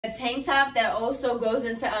A tank top that also goes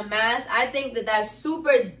into a mask. I think that that's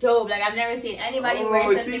super dope. Like, I've never seen anybody wear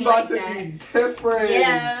something like that. She about to be different.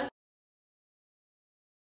 Yeah.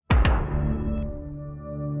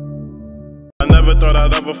 I never thought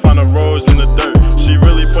I'd ever find a rose in the dirt. She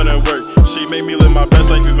really put in work. She made me live my best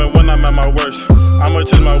life even when I'm at my worst. I'ma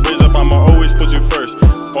change my ways up, I'ma always put you first.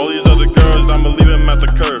 All these other girls, I'ma leave them at the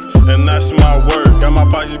curve. And that's my word. Got my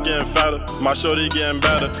pockets getting fatter, my shorty getting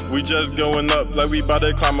better. We just going up like we bout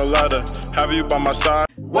to climb a ladder. Have you by my side?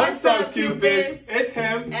 What's up, Cupids? It's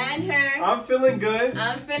him. And her. I'm feeling good.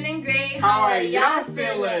 I'm feeling great. How are y'all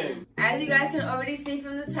feeling? As you guys can already see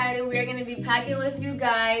from the title, we are going to be packing with you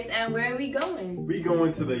guys. And where are we going? We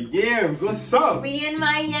going to the Yams. What's up? We in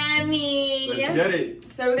Miami. Let's get it.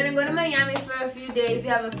 So we're going to go to Miami for a few days. We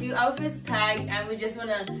have a few outfits packed and we just want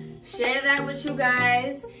to share that with you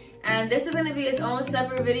guys. And this is going to be its own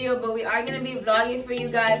separate video, but we are going to be vlogging for you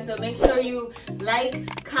guys. So make sure you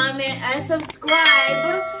like, comment, and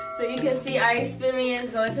subscribe so you can see our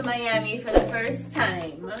experience going to Miami for the first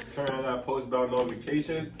time. Turn on that post bell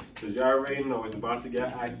notifications because y'all already know it's about to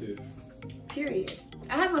get active. Period.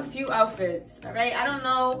 I have a few outfits, all right? I don't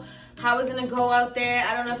know how it's going to go out there.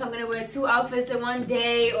 I don't know if I'm going to wear 2 outfits in one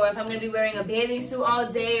day or if I'm going to be wearing a bathing suit all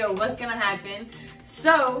day or what's going to happen.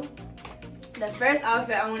 So the first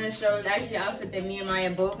outfit I want to show is actually an outfit that me and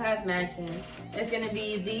Miah both have matching. It's going to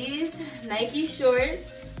be these Nike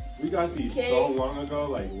shorts. We got these so long ago,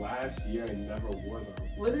 like last year, and never wore them.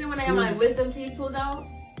 Wasn't it when I got my wisdom teeth pulled out?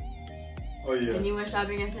 Oh yeah. And you went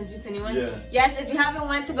shopping and sent you to anyone? Yeah. Yes, if you haven't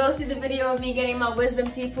went to go see the video of me getting my wisdom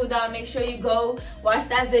teeth pulled out, make sure you go watch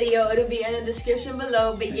that video. It'll be in the description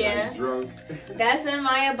below. But yeah, drunk. That's when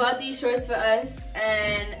Miah bought these shorts for us,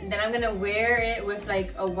 and then I'm gonna wear it with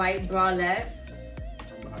like a white bralette.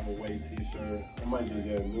 I have a white t-shirt. I might just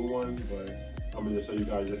get a new one, but I'm gonna show you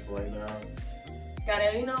guys this for right now.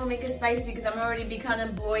 Gotta, you know, make it spicy because I'm already be kind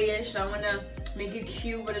of boyish. So I'm gonna make it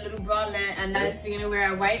cute with a little bralette, and that's we're gonna wear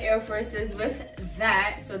our white Air Forces with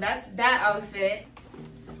that. So that's that outfit.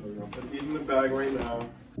 So we're gonna put these in the bag right now.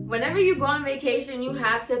 Whenever you go on vacation, you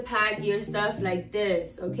have to pack your stuff like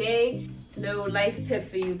this, okay? Little life tip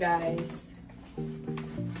for you guys.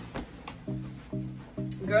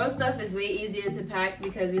 Girl stuff is way easier to pack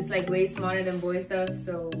because it's like way smaller than boy stuff,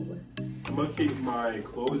 so. I'm gonna keep my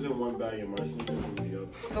clothes in one bag and my sneakers in the other.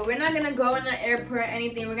 But we're not gonna go in the airport or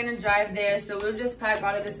anything. We're gonna drive there, so we'll just pack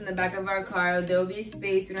all of this in the back of our car. There'll be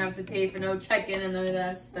space. We don't have to pay for no check-in and none of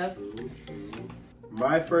that stuff.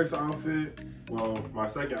 My first outfit, well, my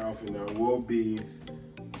second outfit now will be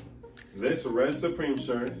this red Supreme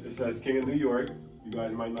shirt. It says King of New York. You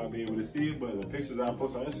guys might not be able to see it, but in the pictures I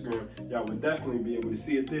post on Instagram, y'all would definitely be able to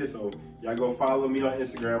see it there. So y'all go follow me on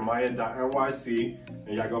Instagram, Miah.nyc,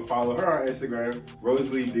 and y'all go follow her on Instagram,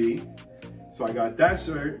 RosalieD. So I got that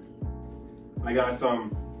shirt. I got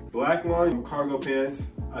some black long cargo pants.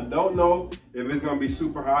 I don't know if it's gonna be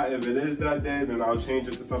super hot. If it is that day, then I'll change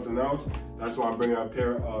it to something else. That's why I'm bringing a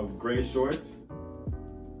pair of gray shorts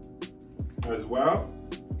as well.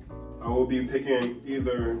 I will be picking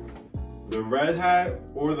either the red hat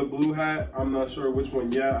or the blue hat. I'm not sure which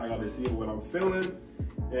one yet. I gotta see what I'm feeling.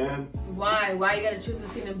 And why you gotta choose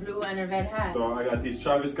between the blue and the red hat? So I got these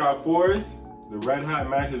Travis Scott 4s. The red hat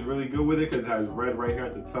matches really good with it because it has red right here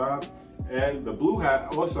at the top. And the blue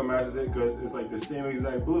hat also matches it because it's like the same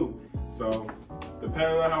exact blue. So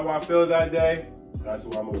depending on how I feel that day, that's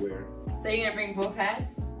what I'm gonna wear. So you're gonna bring both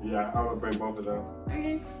hats? Yeah, I'm gonna bring both of them.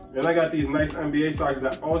 Okay. And I got these nice NBA socks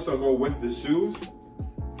that also go with the shoes.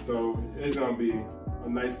 So it's gonna be a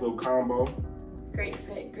nice little combo. Great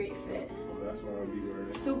fit, great fit. So that's what I'll be wearing.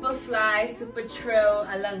 Super fly, super trill,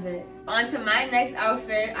 I love it. On to my next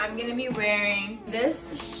outfit, I'm gonna be wearing this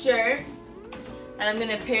shirt. And I'm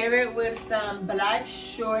gonna pair it with some black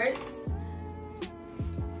shorts.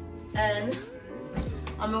 And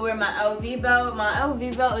I'm gonna wear my LV belt. My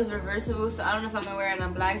LV belt is reversible, so I don't know if I'm gonna wear it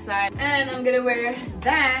on the black side. And I'm gonna wear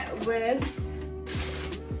that with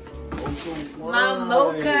my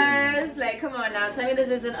mochas. Like, come on now, tell me this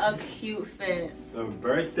isn't a cute fit. The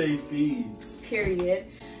birthday feeds. Period.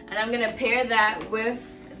 And I'm gonna pair that with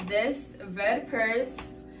this red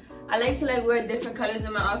purse. I like to like wear different colors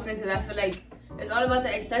in my outfits because I feel like it's all about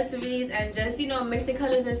the accessories and just, you know, mixing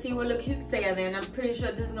colors and see what look cute together. And I'm pretty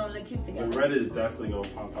sure this is gonna look cute together. The red is definitely gonna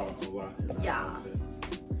pop out a lot. Yeah.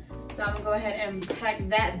 So I'm gonna go ahead and pack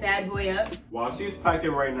that bad boy up. While she's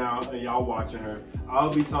packing right now and y'all watching her,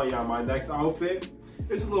 I'll be telling y'all my next outfit.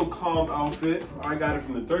 It's a little calm outfit. I got it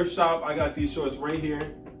from the thrift shop. I got these shorts right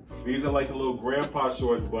here. These are like the little grandpa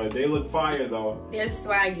shorts, but they look fire though. They're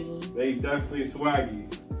swaggy. They definitely swaggy.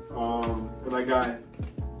 And I got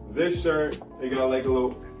this shirt. It got like a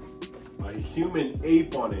little a human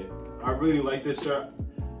ape on it. I really like this shirt.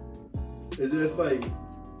 It's just like,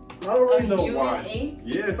 I don't really know why. Ape?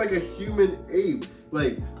 Yeah, it's like a human ape.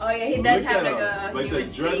 Like, oh yeah, he does have like a like the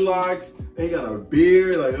human dreadlocks. He got a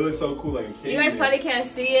beard. Like, it looks so cool, like a kid. You guys probably can't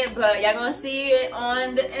see it, but y'all gonna see it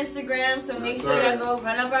on the Instagram. So make sure y'all go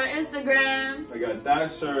run up our Instagrams. I got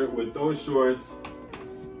that shirt with those shorts.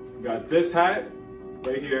 Got this hat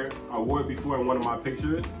right here. I wore it before in one of my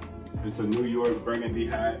pictures. It's a New York burgundy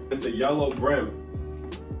hat. It's a yellow brim.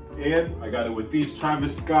 And I got it with these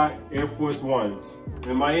Travis Scott Air Force Ones.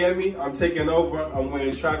 In Miami, I'm taking over. I'm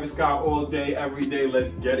wearing Travis Scott all day, every day.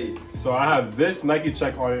 Let's get it. So I have this Nike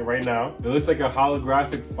check on it right now. It looks like a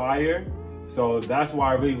holographic fire. So that's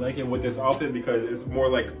why I really like it with this outfit, because it's more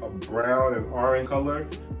like a brown and orange color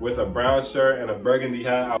with a brown shirt and a burgundy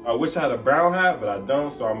hat. I wish I had a brown hat, but I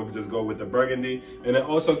don't. So I'm gonna just go with the burgundy. And it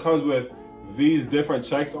also comes with these different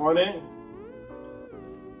checks on it.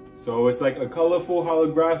 So it's like a colorful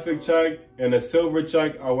holographic check and a silver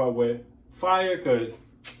check. I went with fire because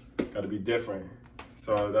gotta be different.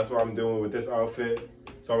 So that's what I'm doing with this outfit.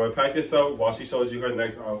 So I'm gonna pack this up while she shows you her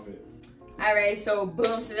next outfit. All right, so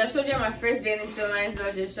boom. So I showed you my first bathing suit. I might as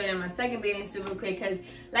well just show you my second bathing suit real quick, because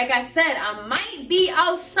like I said, I might be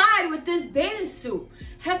outside with this bathing suit.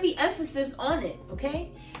 Heavy emphasis on it,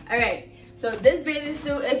 okay? All right, so this bathing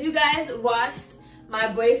suit, if you guys watched my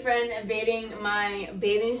boyfriend invading my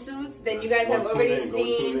bathing suits, then you guys have already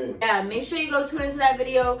seen. Yeah, make sure you go tune into that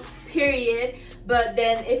video, period. But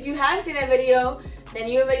then if you have seen that video, then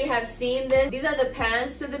you already have seen this. These are the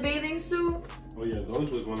pants to the bathing suit. Oh yeah, those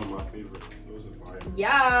was one of my favorites. Those are fire.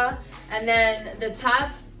 Yeah, and then the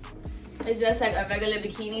top is just like a regular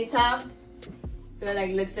bikini top. So it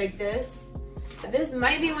like looks like this. This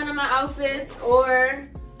might be one of my outfits, or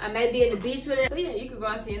I might be in the beach with it. So yeah, you can go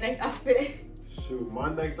on to your next outfit. Shoot,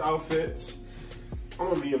 my next outfit, I'm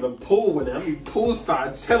gonna be in the pool with it. I'm gonna be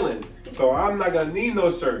poolside chilling. So I'm not gonna need no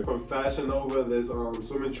shirt. From Fashion Nova, there's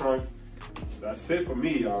swimming trunks. That's it for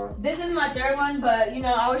me, y'all. This is my third one, but you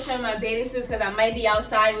know, I was showing my bathing suits because I might be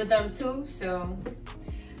outside with them too, so.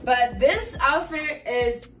 But this outfit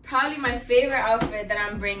is probably my favorite outfit that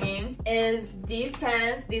I'm bringing, is these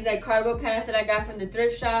pants. These are cargo pants that I got from the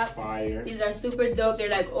thrift shop. Fire. These are super dope. They're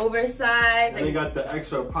like oversized. And they got the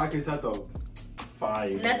extra pockets at the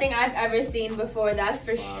fire. Nothing I've ever seen before, that's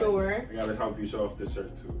for sure. I gotta help you show off this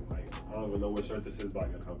shirt too. Like, I don't even know what shirt this is, but I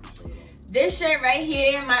gotta help you show it off. This shirt right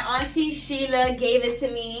here, my auntie Sheila gave it to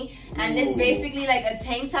me. And it's basically like a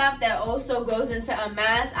tank top that also goes into a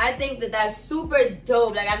mask. I think that that's super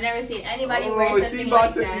dope. Like, I've never seen anybody wear something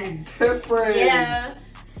like that. Oh, she about to be different. Yeah.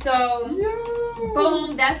 So,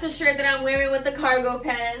 boom, that's the shirt that I'm wearing with the cargo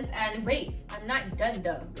pants. And wait, I'm not done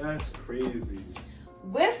though. That's crazy.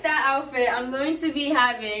 With that outfit, I'm going to be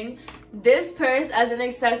having this purse as an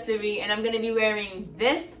accessory, and I'm going to be wearing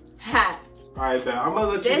this hat. Alright, man, I'm gonna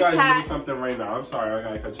let you guys do something right now. I'm sorry, I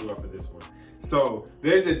gotta cut you off for this one. So,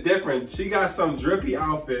 there's a difference. She got some drippy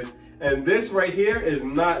outfits, and this right here is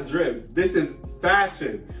not drip. This is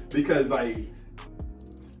fashion, because like,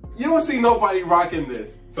 you don't see nobody rocking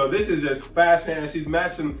this. So this is just fashion, and she's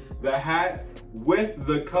matching the hat with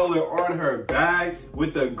the color on her bag,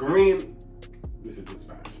 with the green. This is just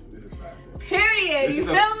fashion. This is fashion. Period. You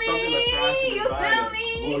feel me? You feel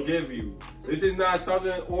me? We'll give you. This is not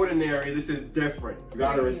something ordinary. This is different. You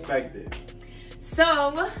gotta respect it.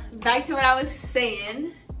 So, back to what I was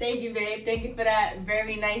saying. Thank you, babe. Thank you for that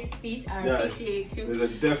very nice speech. I appreciate you.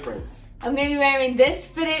 There's a difference. I'm gonna be wearing this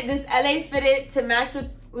fitted, this LA fitted to match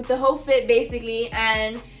with the whole fit basically,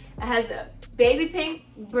 and it has a baby pink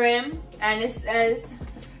brim, and it says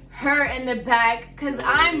her in the back, cause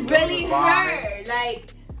I'm really her.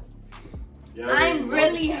 Like, I'm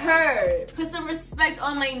really her. Put some respect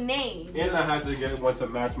on my name. And I had to get one to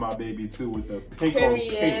match my baby too with the pink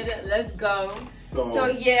Period. on pink. Let's go. So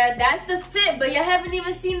yeah, that's the fit, but you haven't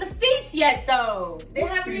even seen the feet yet though. They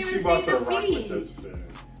haven't even seen the feet.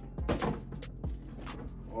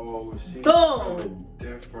 Oh, she's boom.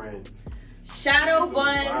 Different. Shadow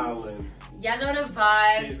buns. Y'all know the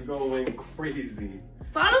vibes. She's going crazy.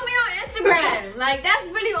 Follow me on Instagram. Like, that's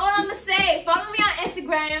really all I'm gonna say. Follow me on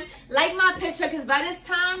Instagram. Like my picture, because by this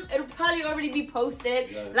time, it'll probably already be posted.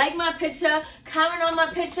 Yes. Like my picture. Comment on my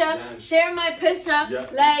picture. Yes. Share my picture.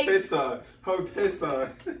 Yes. Like, pizza. Her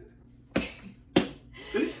pizza.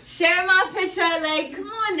 Share my picture. Like, come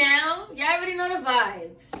on now. Y'all already know the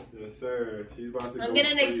vibes. Yes, sir. She's about to go I'm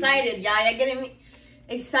getting crazy. excited, y'all. Y'all getting me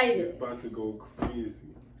excited. She's about to go crazy.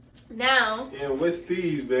 Now. Yeah, what's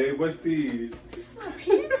these, babe? What's these? This is my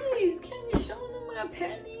panties. Can't be showing them my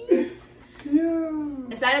panties. Yeah.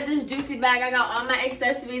 Inside of this juicy bag, I got all my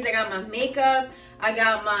accessories. I got my makeup. I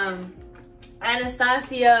got my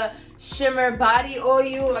Anastasia shimmer body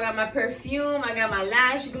oil. I got my perfume. I got my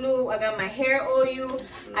lash glue. I got my hair oil.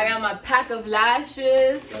 I got my pack of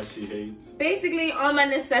lashes. That she hates. Basically, all my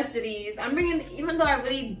necessities. I'm bringing, even though I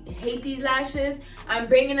really hate these lashes, I'm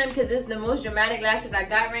bringing them because it's the most dramatic lashes I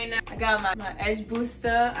got right now. I got my edge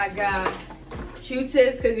booster. I got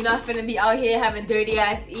Q-tips because we're not finna be out here having dirty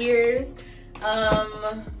ass ears.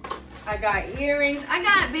 I got earrings. I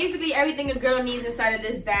got basically everything a girl needs inside of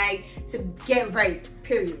this bag to get right,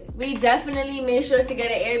 period. We definitely made sure to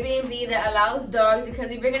get an Airbnb that allows dogs because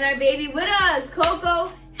we're bringing our baby with us.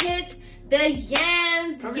 Coco hits the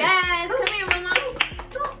yams. Come here, mama.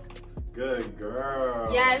 Good girl.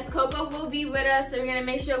 Yes, Coco will be with us, so we're gonna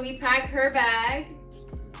make sure we pack her bag.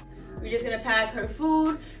 We're just gonna pack her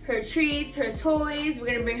food, her treats, her toys. We're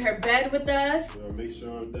gonna bring her bed with us. We're gonna make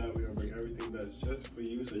sure that we're gonna bring everything that's just for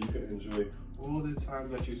you so you can enjoy all the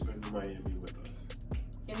time that you spend in Miami with us.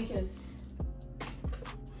 Give me a kiss.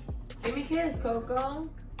 Give me a kiss, Coco.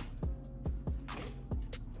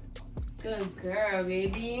 Good girl,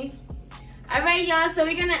 baby. All right, y'all, so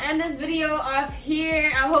we're gonna end this video off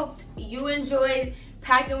here. I hope you enjoyed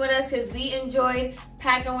packing with us because we enjoyed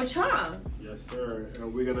packing with y'all. Yes, sir.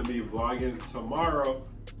 And we're gonna be vlogging tomorrow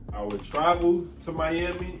our travel to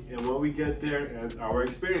Miami and when we get there and our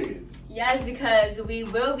experience. Yes, because we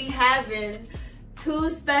will be having 2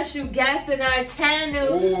 special guests on our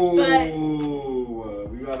channel. Ooh,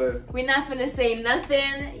 we're not gonna say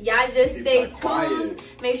nothing. Y'all just stay tuned. Quiet.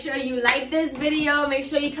 Make sure you like this video. Make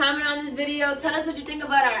sure you comment on this video. Tell us what you think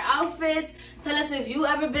about our outfits. Tell us if you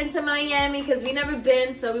ever been to Miami because we never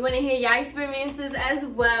been. So we want to hear your experiences as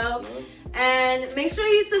well. Yes. And make sure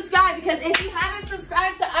you subscribe because if you haven't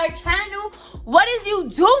subscribed to our channel, what is you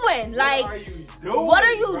doing? Like, what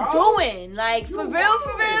are you doing? Like, for real,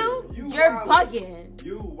 you're bugging.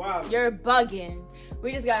 You're bugging.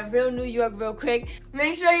 We just got real New York real quick.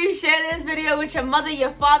 Make sure you share this video with your mother,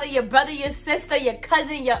 your father, your brother, your sister, your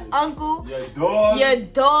cousin, your uncle, your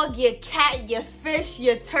dog, your cat, your fish,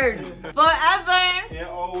 your turtle. Forever. And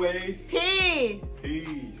always. Peace.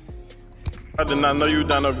 Peace. I did not know you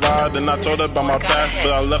down the ride, and I told her about my past,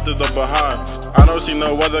 but I left it all behind. I don't see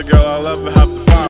no other girl I'll ever have to find.